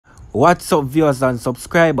What's up viewers and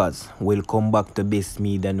subscribers, welcome back to Best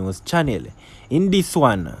Media News channel. In this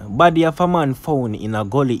one, body of a man found in a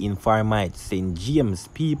gully in Farmite, St. James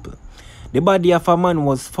people. The body of a man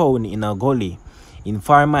was found in a gully in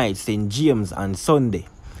Farmite, St. James on Sunday.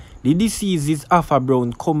 The deceased is of a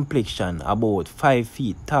brown complexion, about 5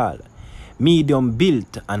 feet tall, medium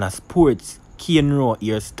built and a sports cane row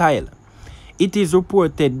hairstyle. It is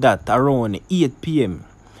reported that around 8 p.m.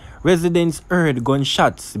 residents heard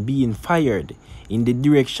gunshots being fired in the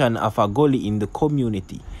direction of a gully in the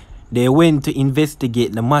community. They went to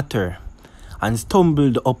investigate the matter and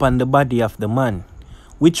stumbled upon the body of the man,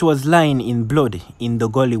 which was lying in blood in the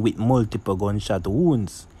gully with multiple gunshot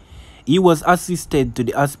wounds. He was assisted to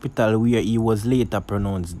the hospital where he was later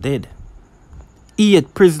pronounced dead.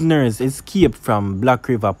 8 prisoners escaped from Black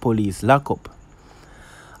River Police lockup.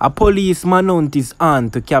 A policeman mounted his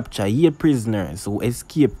hand to capture 8 prisoners who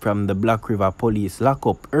escaped from the Black River Police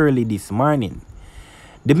lockup early this morning.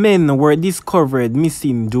 The men were discovered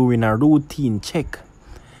missing during a routine check.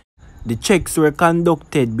 The checks were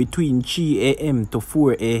conducted between 3 a.m. to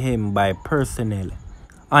 4 a.m. by personnel.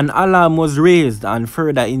 An alarm was raised and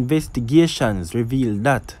further investigations revealed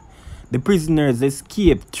that the prisoners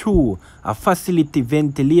escaped through a facility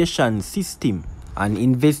ventilation system. An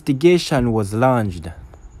investigation was launched.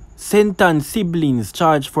 Sentenced siblings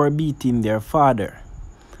charged for beating their father.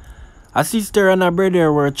 A sister and a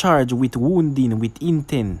brother were charged with wounding with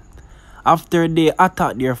intent after they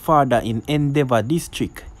attacked their father in Endeavour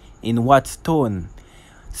District in Wattstown.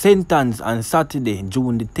 Sentenced on Saturday,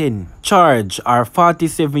 June the 10th. Charged are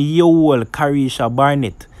 47-year-old Carisha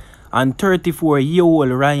Barnett and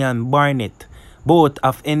 34-year-old Ryan Barnett, both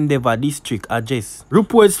of Endeavour District address.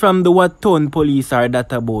 Reports from the Wattstown police are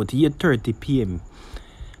that about 8:30 p.m.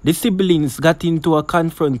 the siblings got into a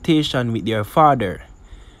confrontation with their father,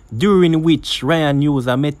 during which Ryan used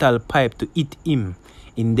a metal pipe to hit him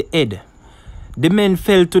in the head. The man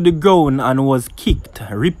fell to the ground and was kicked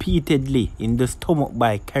repeatedly in the stomach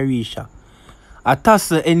by Carisha. A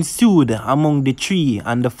tussle ensued among the three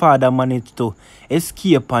and the father managed to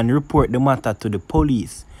escape and report the matter to the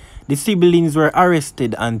police. The siblings were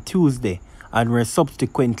arrested on Tuesday and were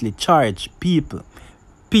subsequently charged.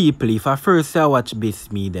 People, if I first watch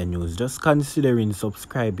Best Media News, just considering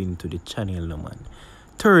subscribing to the channel, no man.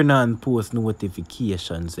 Turn on post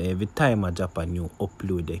notifications every time I drop a new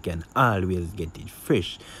upload. You can always get it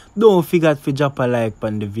fresh. Don't forget to drop a like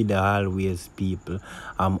on the video always, people.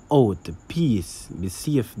 I'm out. Peace. Be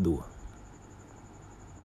safe though.